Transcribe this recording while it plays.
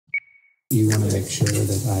You want to make sure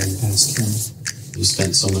that I ask him. You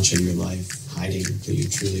spent so much of your life hiding who you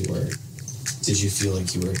truly were. Did you feel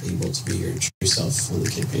like you were able to be your true self on the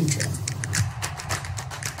campaign trail?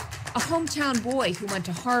 A hometown boy who went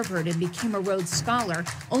to Harvard and became a Rhodes Scholar,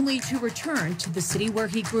 only to return to the city where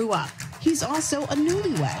he grew up. He's also a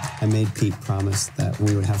newlywed. I made Pete promise that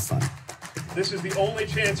we would have fun. This is the only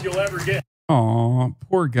chance you'll ever get. Aw,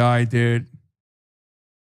 poor guy, dude.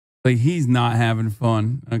 Like, he's not having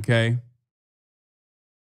fun, okay?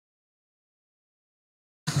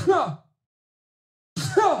 Woo!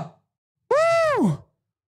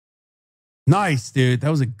 Nice, dude. That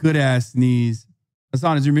was a good ass sneeze.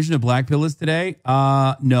 Hasan, is your mission to black pill us today?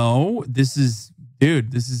 No. This is,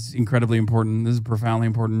 dude, this is incredibly important. This is profoundly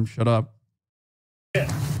important. Shut up.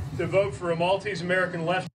 To vote for a Maltese American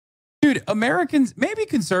left. Dude, Americans, maybe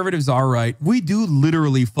conservatives are right. We do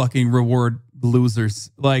literally fucking reward losers.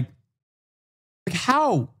 Like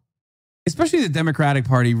how? Especially the Democratic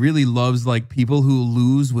Party really loves like people who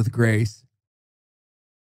lose with grace.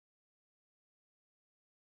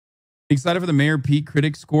 Excited for the Mayor Pete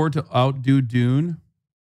critic score to outdo Dune?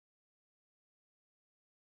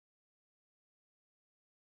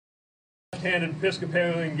 Left-handed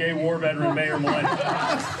Episcopalian gay war veteran Mayor Millennium.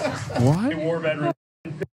 What? War veteran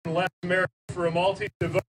left American for a Maltese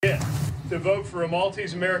to vote for a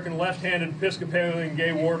Maltese American left-handed Episcopalian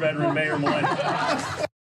gay war veteran Mayor Millennium.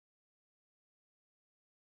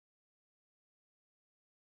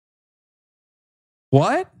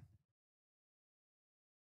 What?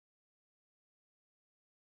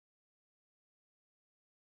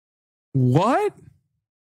 What?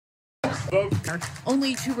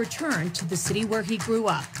 Only to return to the city where he grew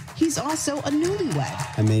up. He's also a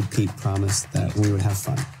newlywed. I made Pete promise that we would have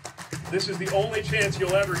fun. This is the only chance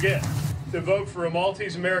you'll ever get to vote for a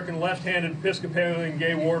Maltese American left-handed Episcopalian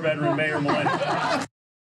gay war veteran Mayor Millennium.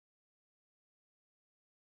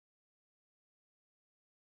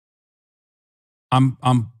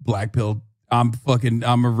 I'm black pilled. I'm a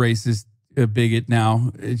racist, a bigot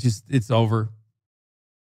now. It's over.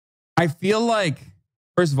 I feel like,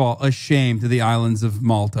 first of all, a shame to the islands of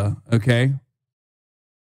Malta, okay?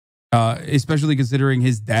 Especially considering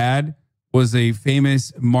his dad was a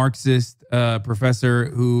famous Marxist professor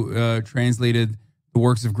who translated the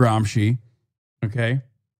works of Gramsci, okay,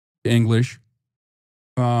 to English.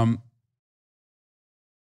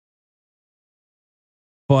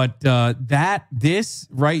 But this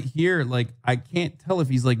right here, like, I can't tell if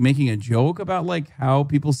he's like making a joke about like how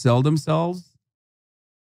people sell themselves.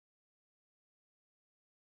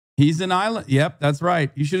 He's an island. Yep, that's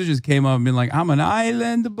right. You should have just came up and been like, I'm an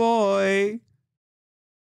island boy.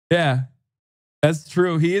 Yeah, that's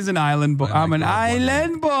true. He is an island boy. I'm an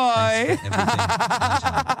island boy.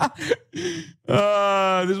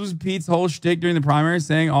 This was Pete's whole shtick during the primary,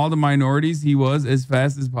 saying all the minorities he was as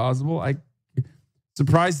fast as possible. I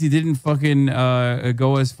surprised he didn't fucking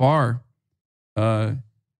go as far. You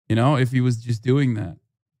know, if he was just doing that.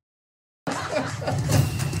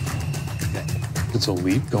 It's a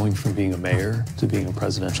leap going from being a mayor to being a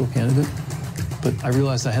presidential candidate. But I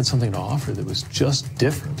realized I had something to offer that was just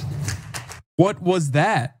different. What was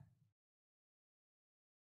that?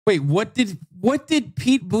 Wait, what did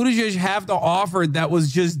Pete Buttigieg have to offer that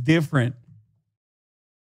was just different?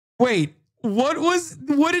 Wait,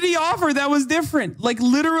 what did he offer that was different? Like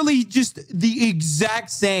literally just the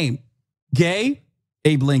exact same. Gay?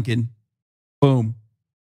 Abe Lincoln. Boom.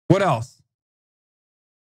 What else?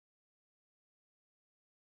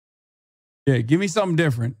 Yeah, give me something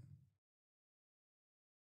different.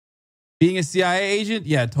 Being a CIA agent?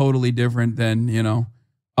 Yeah, totally different than, you know.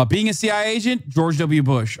 Being a CIA agent? George W.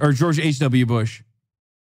 Bush or George H.W. Bush.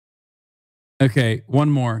 Okay, one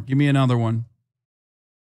more. Give me another one.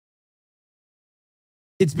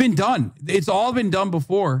 It's been done. It's all been done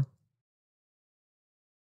before.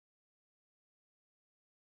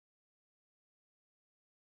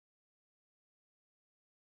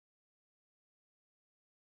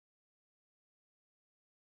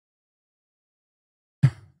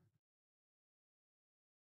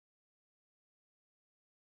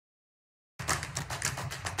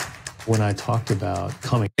 When I talked about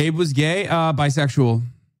coming Abe was gay, bisexual.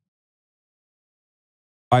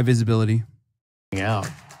 By visibility. out,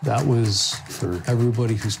 that was for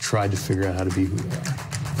everybody who's tried to figure out how to be who they are.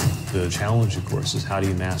 The challenge, of course, is how do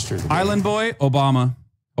you master the Island boy, Obama,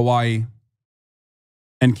 Hawaii,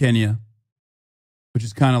 and Kenya, which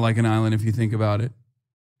is kind of like an island if you think about it,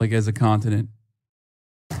 like as a continent.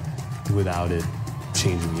 Without it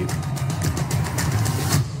changing you.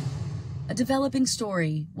 A developing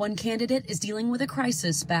story. One candidate is dealing with a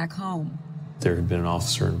crisis back home. There had been an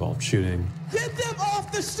officer-involved shooting. Get them off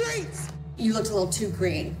off the streets. You looked a little too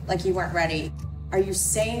green, like you weren't ready. Are you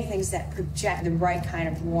saying things that project the right kind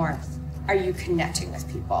of warmth? Are you connecting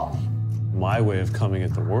with people? My way of coming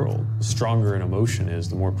at the world, the stronger an emotion is,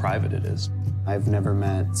 the more private it is. I've never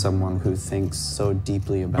met someone who thinks so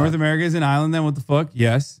deeply about North America is an island then? What the fuck?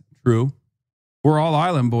 Yes, true. We're all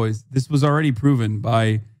island boys. This was already proven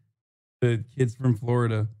by the kids from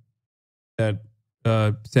Florida that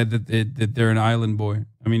said that they're an island boy.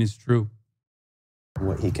 I mean, it's true.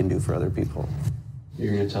 what he can do for other people.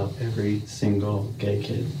 You're going to tell every single gay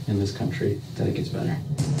kid in this country that it gets better.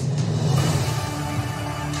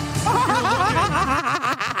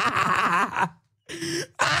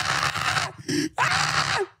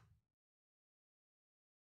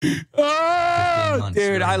 Oh,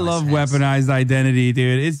 dude, I love weaponized identity,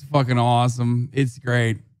 dude. It's fucking awesome. It's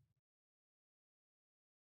great.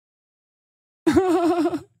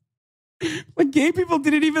 Like, gay people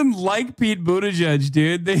didn't even like Pete Buttigieg,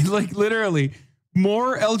 dude. They, like, literally,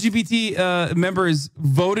 more LGBT members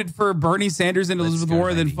voted for Bernie Sanders and Elizabeth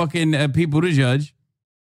Warren than fucking Pete Buttigieg.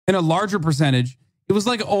 And a larger percentage, it was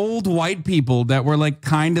like old white people that were like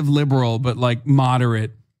kind of liberal, but like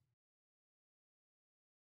moderate.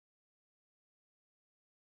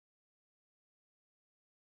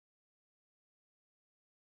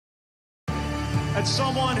 As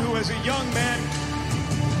someone who, as a young man,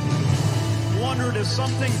 wondered if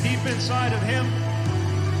something deep inside of him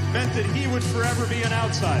meant that he would forever be an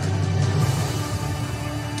outsider.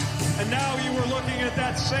 And now you were looking at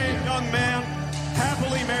that same young man,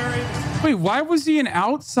 happily married. Wait, why was he an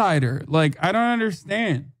outsider? Like, I don't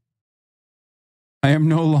understand. I am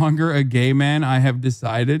no longer a gay man, I have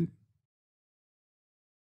decided.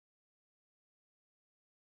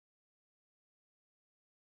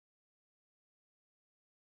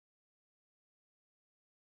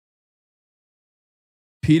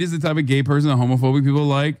 Pete is the type of gay person that homophobic people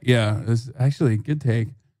like. Yeah, it's actually a good take.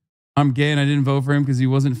 I'm gay and I didn't vote for him because he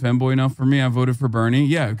wasn't femboy enough for me. I voted for Bernie.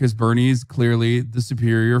 Yeah, because Bernie is clearly the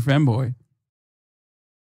superior femboy.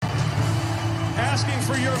 Asking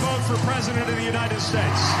for your vote for President of the United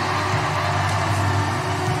States.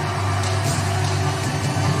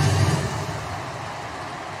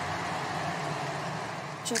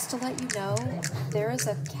 Just to let you know, there is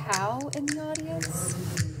a cow in the audience.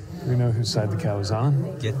 We know whose side the cow is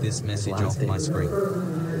on. Get this message off my screen.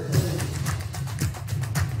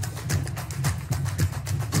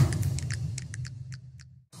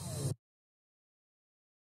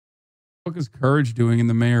 What is Courage doing in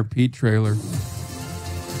the Mayor Pete trailer?